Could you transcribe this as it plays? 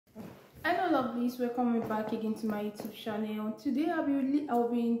Hello lovelies, welcome back again to my YouTube channel. Today I'll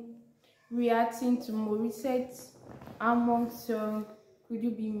be reacting to Morissette's Among song Could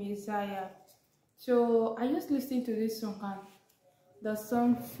You Be Messiah. So I just listened to this song and the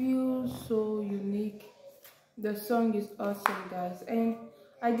song feels so unique. The song is awesome, guys, and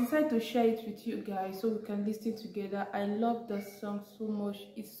I decided to share it with you guys so we can listen together. I love the song so much.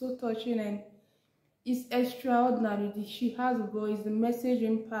 It's so touching and it's extraordinary. She has a voice, the message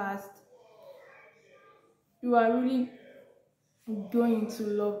in past. You are really going to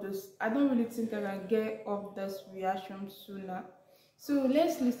love this. I don't really think I can get off this reaction sooner. So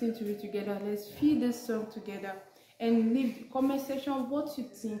let's listen to it together. Let's feel this song together and leave the comment section what you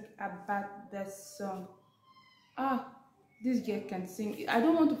think about this song. This girl can sing. I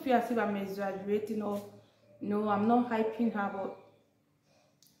don't want to feel as if I'm exaggerating or no, I'm not hyping her, but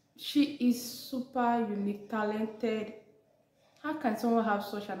she is super unique, talented. How can someone have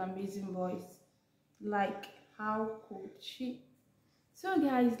such an amazing voice? Like, how could she? So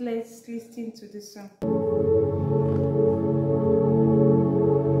guys, let's listen to this song.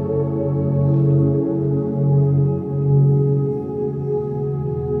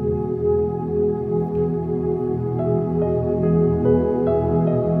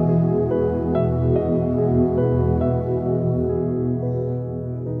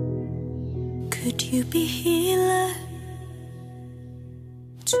 Could you be healer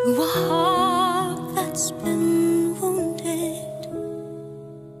to a heart that's been wounded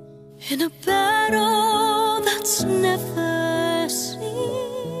in a battle that's never seen?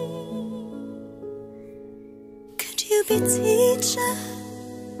 Could you be teacher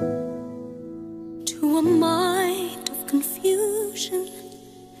to a mind of confusion?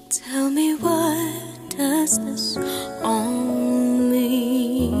 Tell me, what does this all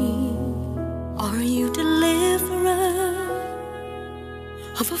mean? Are you deliverer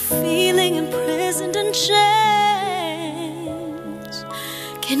of a feeling imprisoned in chains?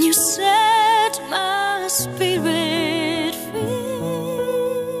 Can you set my spirit free?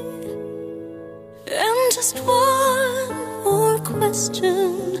 And just one more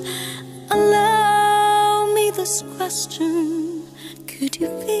question, allow me this question: could you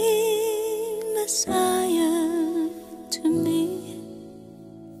be Messiah to me?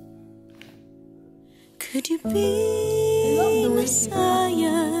 Could you be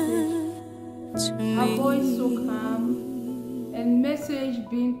Messiah to me? Her voice so calm and message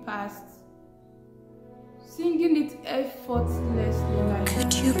being passed, singing it effortlessly like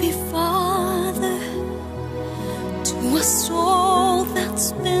could you be Father to a soul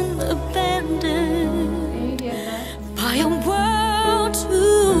that's been abandoned by a world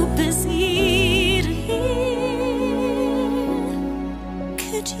too busy to heal?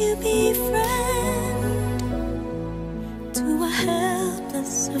 Could you be friend to a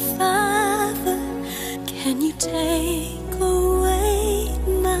helpless survivor? Can you take away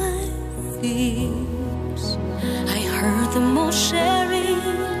my fears? I heard them all sharing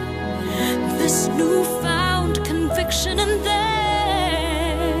this newfound conviction, and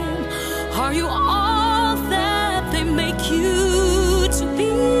then are you all that they make you to be?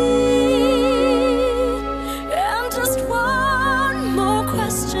 And just one more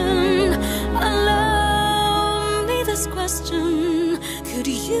question, allow me this question: could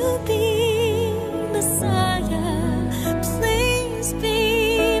you be Messiah? Please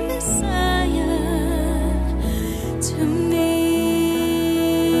be Messiah to me.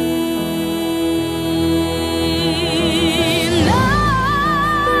 And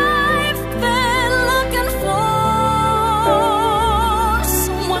I've been looking for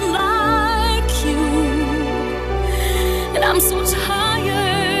someone like you, and I'm so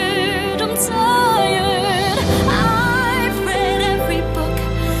tired, I'm tired. I've read every book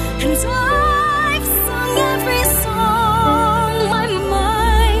and I've sung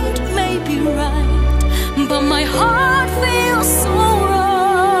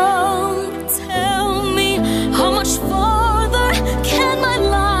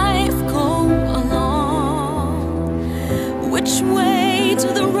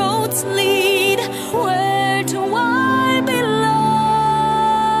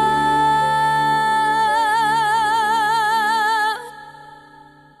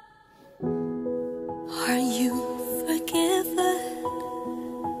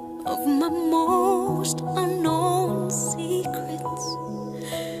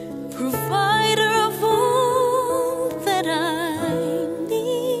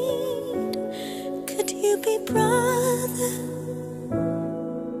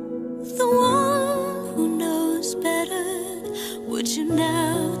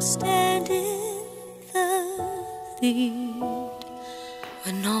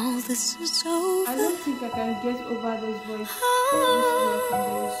all this is I over. don't think I can get over this voice. This way I can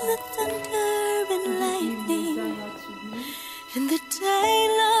Ah, the thunder and lightning in the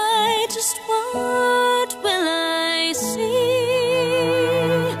daylight. Just what will I see?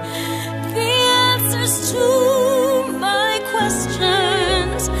 The answers to my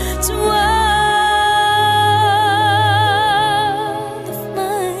questions, to all of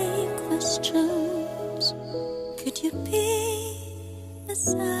my questions. Could you be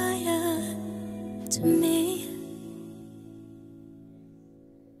Messiah to me?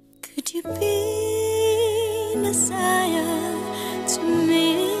 Could you be Messiah to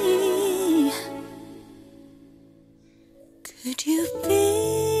me? Could you be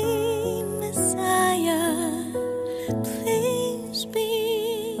Messiah? Please be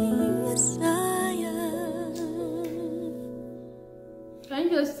Messiah. Can you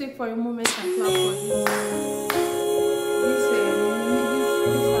just take for a moment and clap for this?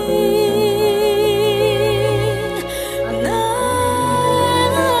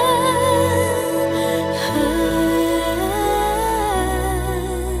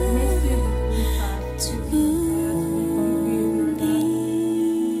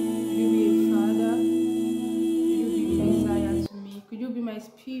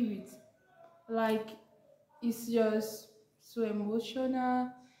 Spirit, like it's just so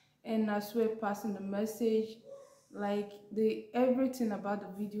emotional, and as we're passing the message, like the everything about the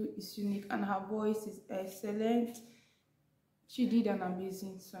video is unique and her voice is excellent. She did an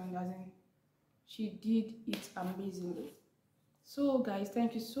amazing song, as in she did it amazingly. So guys,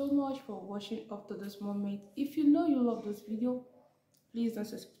 thank you so much for watching up to this moment. If you know you love this video, please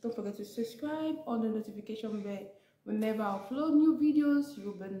don't forget to subscribe on the notification bell. Whenever I upload new videos,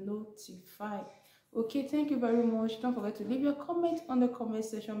 you'll be notified. Okay, thank you very much. Don't forget to leave your comment on the comment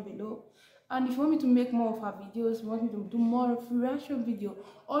section below. And if you want me to make more of our videos, you want me to do more of reaction video,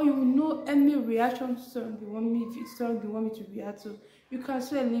 or you know any reaction song you want me to react to, you can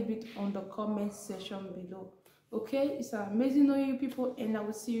also leave it on the comment section below. Okay, it's amazing knowing you people, and I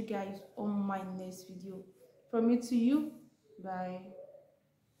will see you guys on my next video. From me to you, bye.